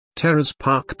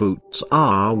Terraspark boots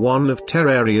are one of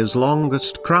Terraria's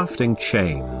longest crafting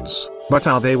chains, but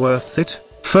are they worth it?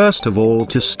 First of all,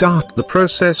 to start the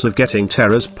process of getting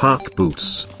Terraspark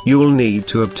boots, you'll need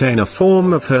to obtain a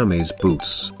form of Hermes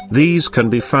boots. These can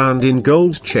be found in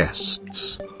gold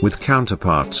chests, with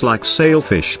counterparts like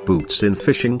sailfish boots in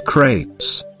fishing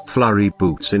crates, flurry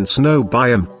boots in snow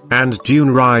biome, and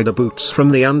dune rider boots from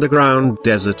the underground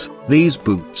desert. These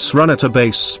boots run at a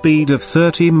base speed of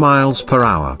 30 miles per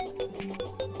hour.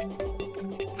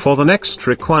 For the next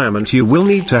requirement, you will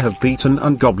need to have beaten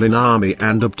a goblin army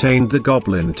and obtained the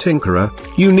goblin tinkerer.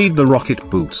 You need the rocket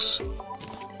boots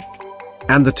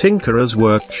and the tinkerer's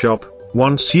workshop.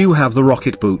 Once you have the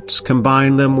rocket boots,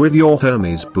 combine them with your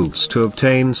Hermes boots to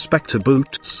obtain spectre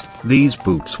boots. These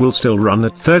boots will still run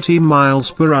at 30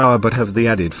 miles per hour but have the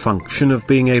added function of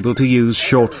being able to use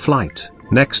short flight.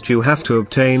 Next you have to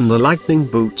obtain the lightning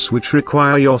boots, which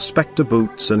require your spectre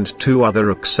boots and 2 other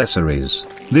accessories,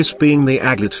 this being the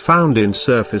aglet found in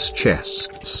surface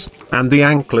chests, and the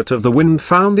anklet of the wind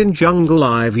found in jungle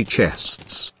ivy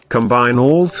chests. Combine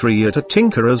all 3 at a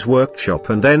tinkerer's workshop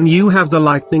and then you have the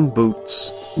lightning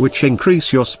boots, which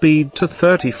increase your speed to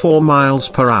 34 miles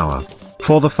per hour.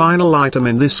 For the final item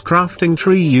in this crafting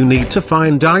tree, you need to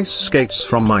find ice skates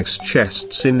from ice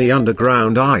chests in the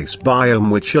underground ice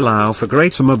biome, which allow for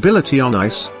greater mobility on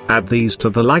ice. Add these to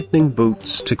the lightning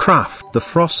boots to craft the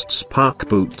Frostspark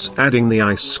boots, adding the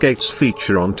ice skates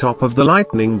feature on top of the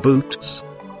lightning boots.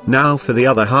 Now for the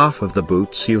other half of the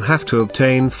boots, you have to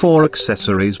obtain 4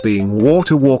 accessories, being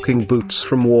water walking boots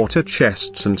from water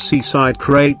chests and seaside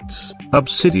crates,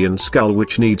 obsidian skull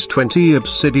which needs 20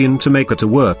 obsidian to make it a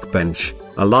workbench,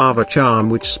 a lava charm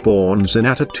which spawns in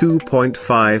at a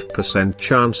 2.5%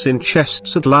 chance in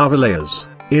chests at lava layers.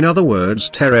 In other words,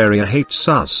 Terraria hates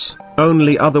us.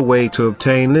 Only other way to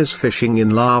obtain is fishing in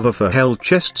lava for hell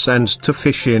chests, and to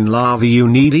fish in lava you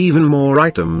need even more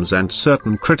items and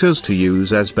certain critters to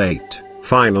use as bait.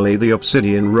 Finally, the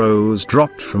obsidian rose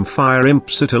dropped from fire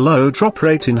imps at a low drop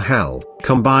rate in hell.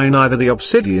 Combine either the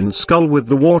obsidian skull with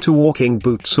the water walking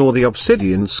boots or the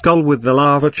obsidian skull with the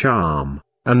lava charm,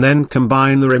 and then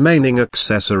combine the remaining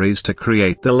accessories to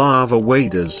create the lava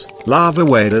waders. Lava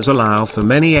waders allow for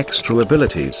many extra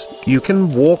abilities. You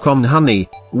can walk on honey,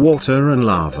 water and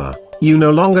lava. You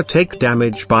no longer take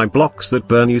damage by blocks that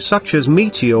burn you, such as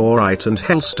meteorite and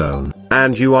hellstone,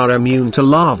 and you are immune to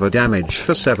lava damage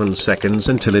for 7 seconds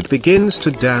until it begins to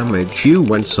damage you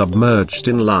when submerged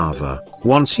in lava.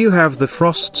 Once you have the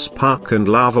Frostspark and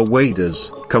lava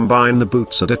waders, combine the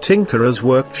boots at a tinkerer's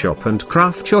workshop and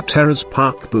craft your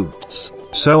Terraspark boots.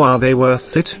 So are they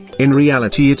worth it? In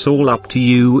reality, it's all up to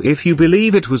you if you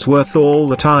believe it was worth all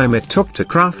the time it took to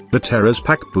craft the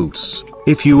Terraspark boots.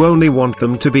 If you only want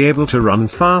them to be able to run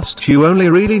fast, you only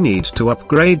really need to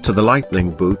upgrade to the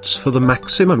lightning boots for the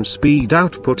maximum speed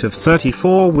output of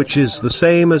 34, which is the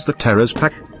same as the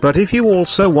Terraspark. But if you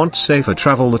also want safer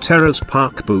travel, the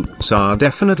Terraspark boots are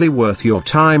definitely worth your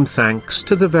time thanks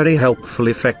to the very helpful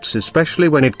effects, especially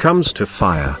when it comes to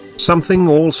fire. Something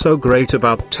also great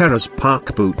about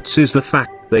Terraspark boots is the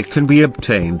fact they can be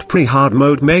obtained pre-hard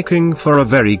mode, making for a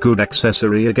very good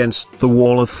accessory against the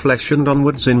wall of flesh and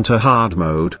onwards into hard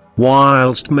mode,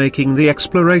 whilst making the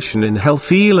exploration in hell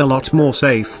feel a lot more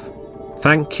safe.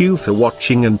 Thank you for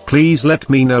watching, and please let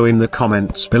me know in the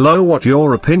comments below what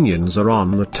your opinions are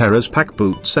on the Terraspark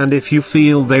boots and if you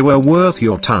feel they were worth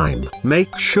your time.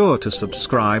 Make sure to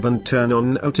subscribe and turn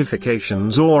on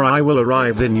notifications or I will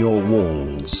arrive in your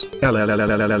walls.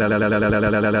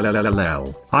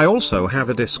 I also have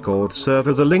a Discord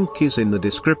server, the link is in the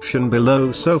description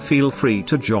below, so feel free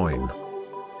to join.